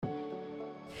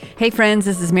Hey friends,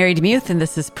 this is Mary DeMuth, and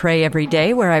this is Pray Every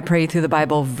Day, where I pray through the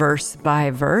Bible verse by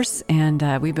verse.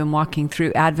 And we've been walking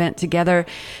through Advent together,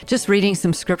 just reading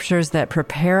some scriptures that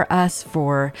prepare us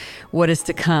for what is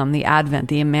to come, the Advent,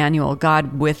 the Emmanuel,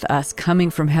 God with us, coming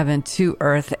from heaven to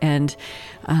earth, and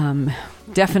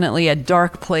definitely a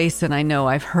dark place. And I know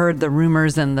I've heard the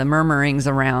rumors and the murmurings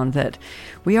around that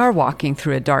we are walking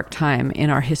through a dark time in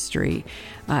our history.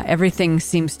 Everything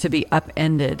seems to be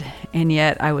upended. And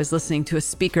yet I was listening to a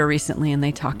speaker recently, and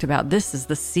they talked about this is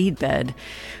the seedbed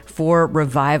for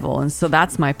revival. And so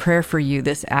that's my prayer for you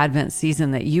this Advent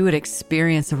season, that you would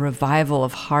experience a revival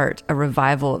of heart, a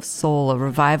revival of soul, a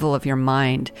revival of your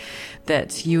mind,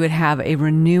 that you would have a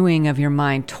renewing of your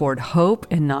mind toward hope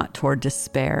and not toward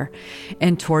despair,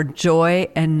 and toward joy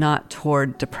and not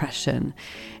toward depression.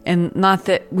 And not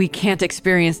that we can't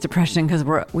experience depression, because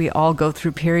we all go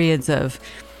through periods of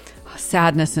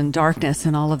sadness and darkness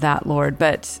and all of that, Lord.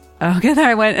 But okay, there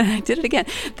I went and I did it again.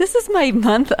 This is my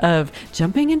month of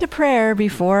jumping into prayer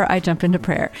before I jump into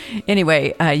prayer.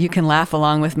 Anyway, you can laugh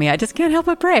along with me. I just can't help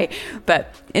but pray.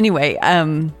 But anyway,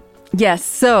 yes,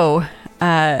 so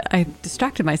I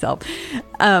distracted myself.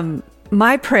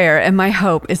 My prayer and my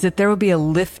hope is that there will be a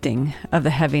lifting of the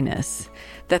heaviness,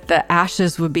 that the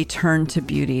ashes would be turned to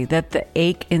beauty, that the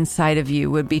ache inside of you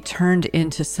would be turned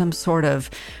into some sort of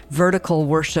vertical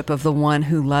worship of the one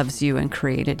who loves you and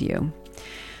created you.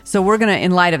 So we're going to,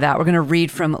 in light of that, we're going to read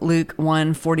from Luke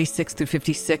 1:46 through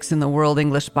 56 in the World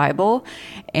English Bible.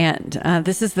 And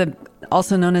this is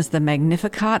also known as the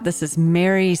Magnificat. This is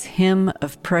Mary's hymn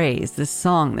of praise, this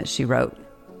song that she wrote.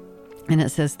 And it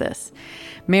says this: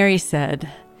 Mary said,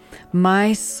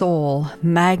 "My soul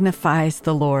magnifies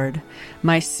the Lord.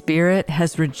 My spirit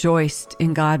has rejoiced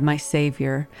in God my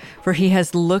Savior, for he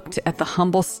has looked at the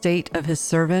humble state of his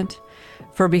servant.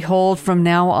 For behold, from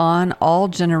now on all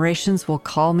generations will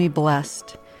call me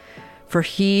blessed. For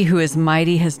he who is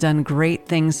mighty has done great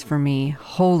things for me.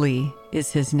 Holy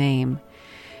is his name.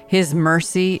 His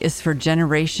mercy is for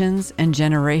generations and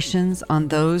generations on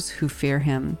those who fear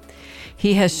him.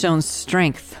 He has shown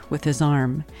strength with his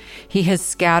arm. He has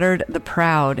scattered the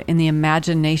proud in the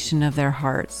imagination of their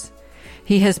hearts.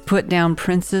 He has put down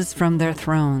princes from their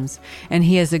thrones, and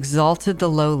he has exalted the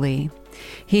lowly.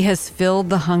 He has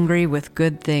filled the hungry with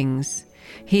good things.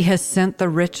 He has sent the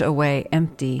rich away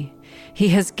empty. He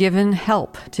has given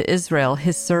help to Israel,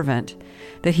 his servant,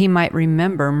 that he might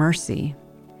remember mercy,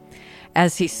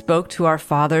 as he spoke to our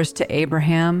fathers, to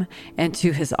Abraham, and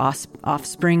to his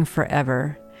offspring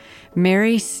forever."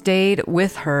 Mary stayed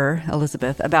with her,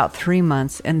 Elizabeth, about 3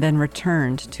 months and then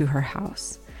returned to her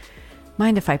house.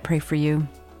 Mind if I pray for you?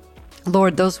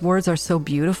 Lord, those words are so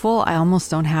beautiful. I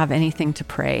almost don't have anything to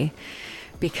pray,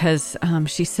 because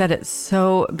she said it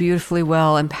so beautifully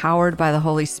well. Empowered by the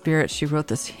Holy Spirit, she wrote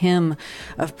this hymn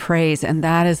of praise, and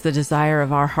that is the desire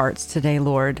of our hearts today,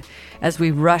 Lord. As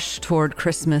we rush toward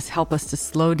Christmas, help us to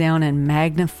slow down and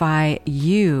magnify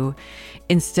you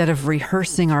instead of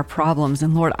rehearsing our problems.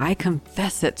 And Lord, I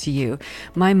confess it to you.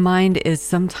 My mind is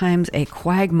sometimes a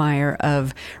quagmire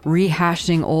of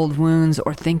rehashing old wounds,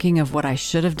 or thinking of what I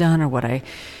should have done or what I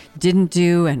didn't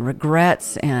do, and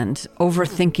regrets, and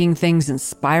overthinking things and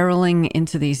spiraling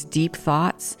into these deep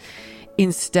thoughts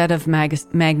instead of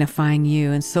magnifying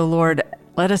you. And so, Lord,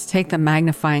 let us take the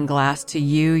magnifying glass to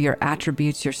you, your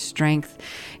attributes, your strength,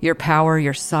 your power,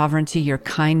 your sovereignty, your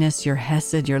kindness, your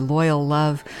hesed, your loyal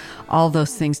love, all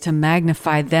those things, to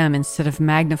magnify them instead of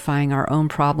magnifying our own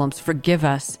problems. Forgive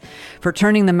us for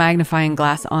turning the magnifying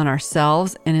glass on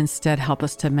ourselves, and instead help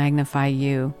us to magnify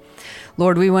you.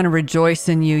 Lord, we want to rejoice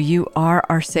in you. You are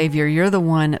our Savior. You're the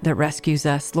one that rescues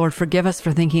us. Lord, forgive us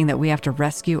for thinking that we have to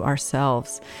rescue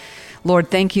ourselves.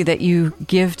 Lord, thank you that you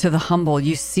give to the humble.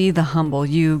 You see the humble.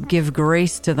 You give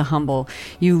grace to the humble.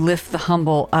 You lift the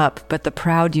humble up, but the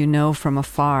proud you know from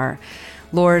afar.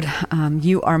 Lord,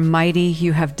 you are mighty.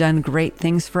 You have done great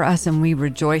things for us, and we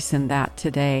rejoice in that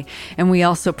today. And we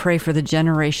also pray for the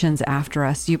generations after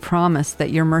us. You promise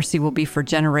that your mercy will be for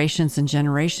generations and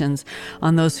generations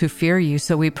on those who fear you.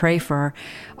 So we pray for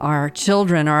our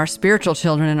children, our spiritual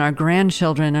children, and our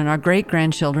grandchildren, and our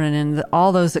great-grandchildren, and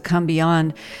all those that come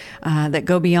beyond, that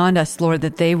go beyond us, Lord,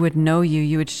 that they would know you.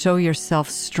 You would show yourself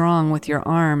strong with your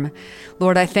arm.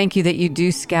 Lord, I thank you that you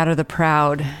do scatter the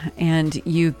proud, and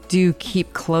you do keep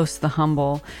close the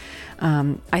humble.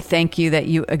 I thank you that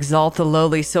you exalt the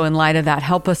lowly. So in light of that,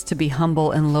 help us to be humble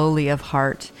and lowly of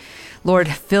heart. Lord,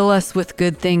 fill us with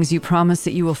good things. You promise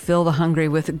that you will fill the hungry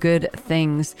with good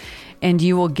things, and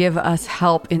you will give us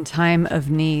help in time of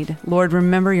need. Lord,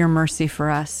 remember your mercy for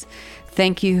us.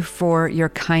 Thank you for your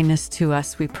kindness to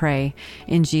us, we pray.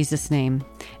 In Jesus' name,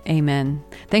 amen.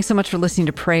 Thanks so much for listening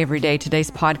to Pray Every Day.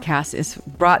 Today's podcast is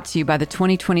brought to you by the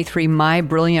 2023 My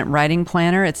Brilliant Writing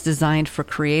Planner. It's designed for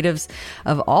creatives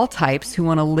of all types who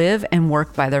want to live and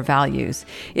work by their values.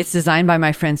 It's designed by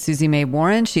my friend Susie May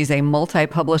Warren. She's a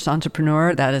multi-published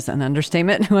entrepreneur, that is an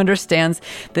understatement, who understands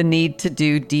the need to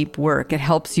do deep work. It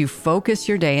helps you focus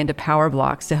your day into power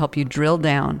blocks to help you drill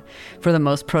down for the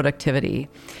most productivity.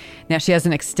 Now, she has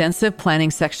an extensive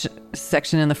planning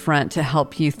section in the front to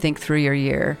help you think through your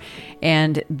year.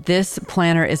 And this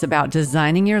planner is about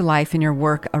designing your life and your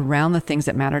work around the things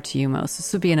that matter to you most.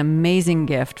 This would be an amazing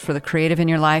gift for the creative in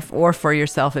your life or for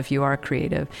yourself if you are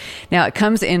creative. Now, it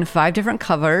comes in 5 different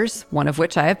covers, one of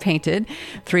which I have painted,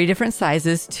 3 different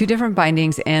sizes, 2 different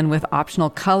bindings, and with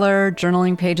optional color,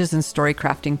 journaling pages, and story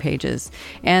crafting pages.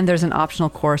 And there's an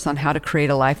optional course on how to create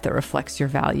a life that reflects your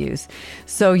values.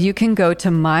 So you can go to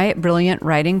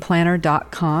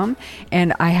mybrilliantwritingplanner.com,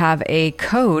 and I have a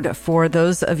code for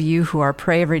those of you who are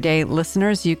Pray Everyday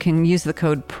listeners. You can use the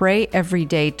code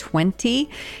PRAYEVERYDAY20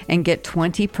 and get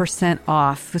 20%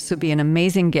 off. This would be an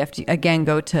amazing gift. Again,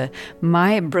 go to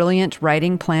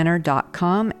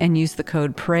mybrilliantwritingplanner.com and use the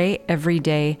code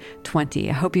PRAYEVERYDAY20.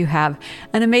 I hope you have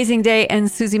an amazing day.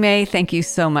 And Susie May, thank you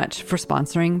so much for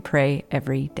sponsoring Pray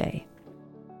Every Day.